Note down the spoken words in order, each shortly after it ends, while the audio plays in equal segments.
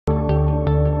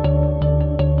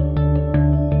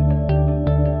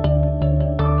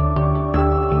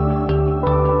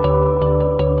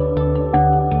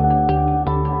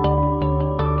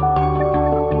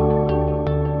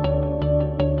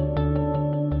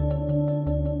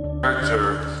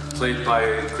Character played by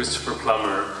Christopher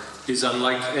Plummer is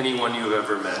unlike anyone you've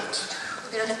ever met.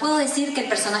 Pero les puedo decir que el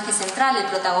personaje central, el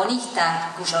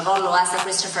protagonista, cuyo rol lo hace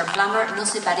Christopher Plummer, no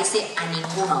se parece a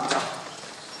ningún otro.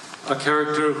 A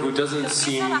character who doesn't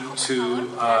seem to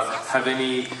have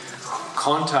any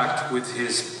contact with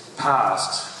his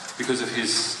past because of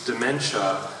his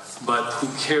dementia, but who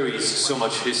carries so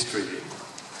much history.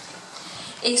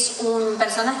 Es un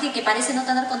personaje que parece no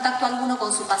tener contacto alguno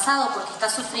con su pasado porque está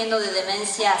sufriendo de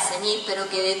demencia senil, pero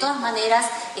que de todas maneras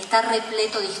está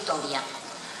repleto de historia.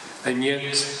 And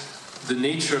yet, the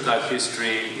nature of that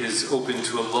history is open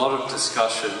to a lot of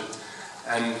discussion,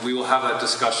 and we will have that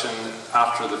discussion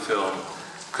after the film,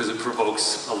 because it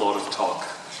provokes a lot of talk.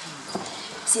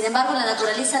 Sin embargo, la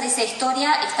naturaleza de esa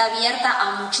historia está abierta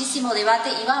a muchísimo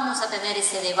debate y vamos a tener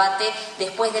ese debate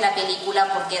después de la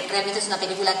película porque realmente es una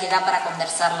película que da para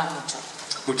conversarla mucho.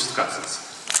 Muchas gracias.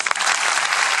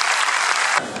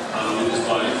 With his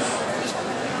wife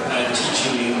and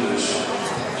teaching English.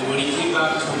 And when he came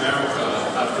back to America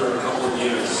after a couple of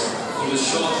years, he was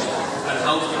shocked at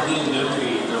how little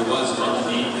memory there was about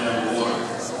the Vietnam War.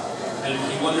 And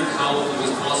he wondered how it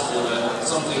was possible that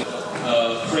something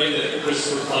pray that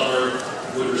Christopher Plummer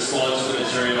would respond to the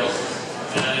material,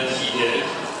 and he did.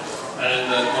 And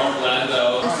that Mark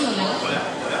Landau.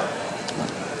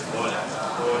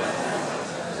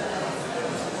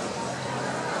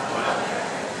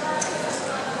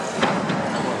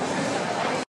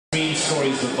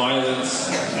 Stories of violence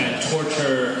and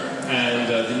torture and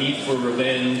the need for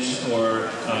revenge or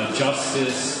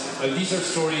justice. These are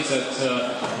stories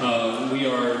that we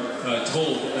are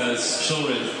told as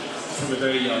children from a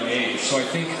very young age. So I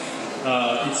think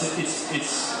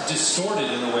it's distorted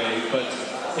in a way, but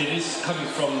it is coming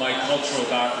from my cultural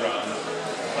background.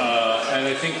 And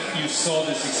I think you saw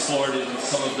this explored in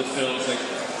some of the films, like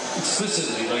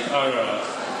explicitly, like Ara.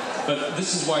 But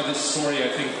this is why this story, I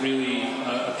think, really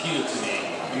appealed to me.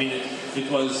 I mean, it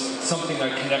was something I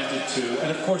connected to. And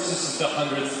of course, this is the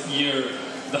 100th year,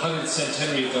 the 100th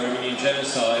centenary of the Armenian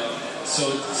genocide.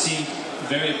 So it seemed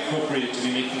very appropriate to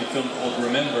be making a film called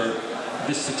Remember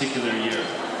this particular year.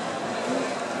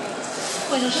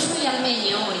 Bueno, yo soy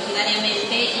armenio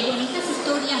originariamente y bueno, estas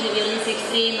historias de violencia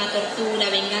extrema, tortura,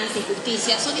 venganza y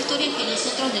justicia son historias que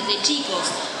nosotros desde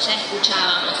chicos ya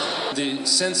escuchábamos. The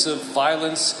sense of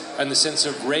violence and the sense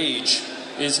of rage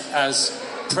is as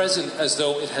present as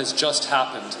though it has just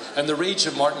happened. And the rage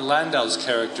of Martin Landau's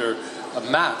character,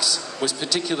 Max, was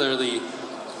particularly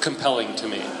compelling to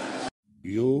me.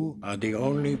 You are the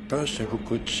only person who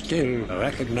could still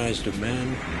recognize the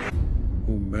man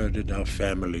who murdered our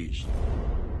families.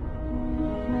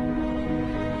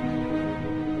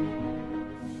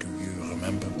 Do you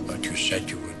remember what you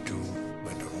said you would do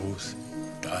when Ruth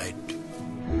died?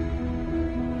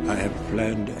 I have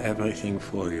planned everything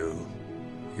for you.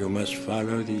 You must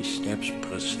follow these steps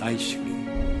precisely.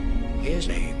 His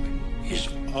name is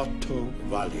Otto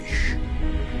Wallisch.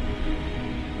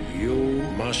 You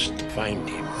must find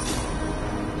him.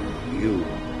 You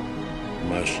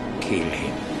must kill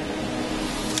him.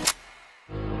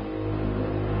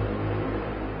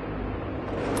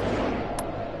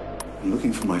 I'm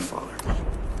looking for my father.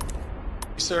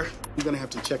 Sir, you're gonna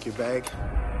have to check your bag.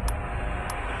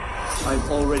 I've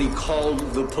already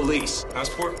called the police.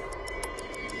 Passport?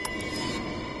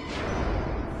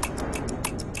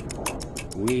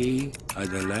 We are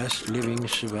the last living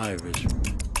survivors.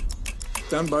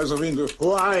 Stand by the window.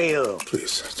 Who are you?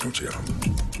 Please, don't yell.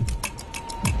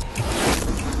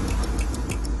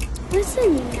 What's a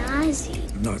Nazi?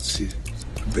 Nazi.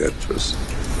 Bad person.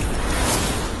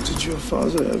 Did your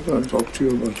father ever talk to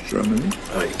you about Germany?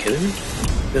 Are you kidding me?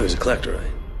 He was a collector,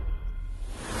 right?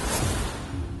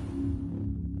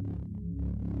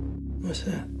 What's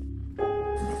that?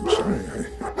 I'm sorry,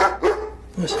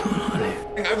 What's going on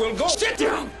here? I will go. Sit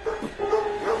down!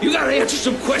 You gotta answer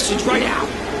some questions right now!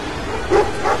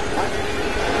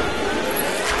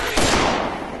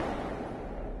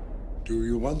 Do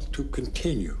you want to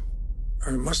continue?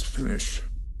 I must finish.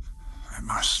 I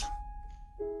must.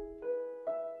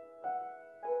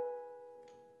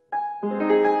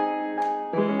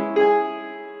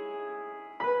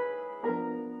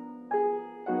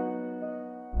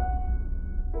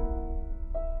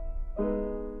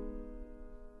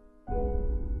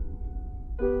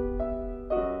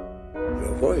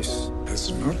 Your voice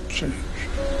has not changed.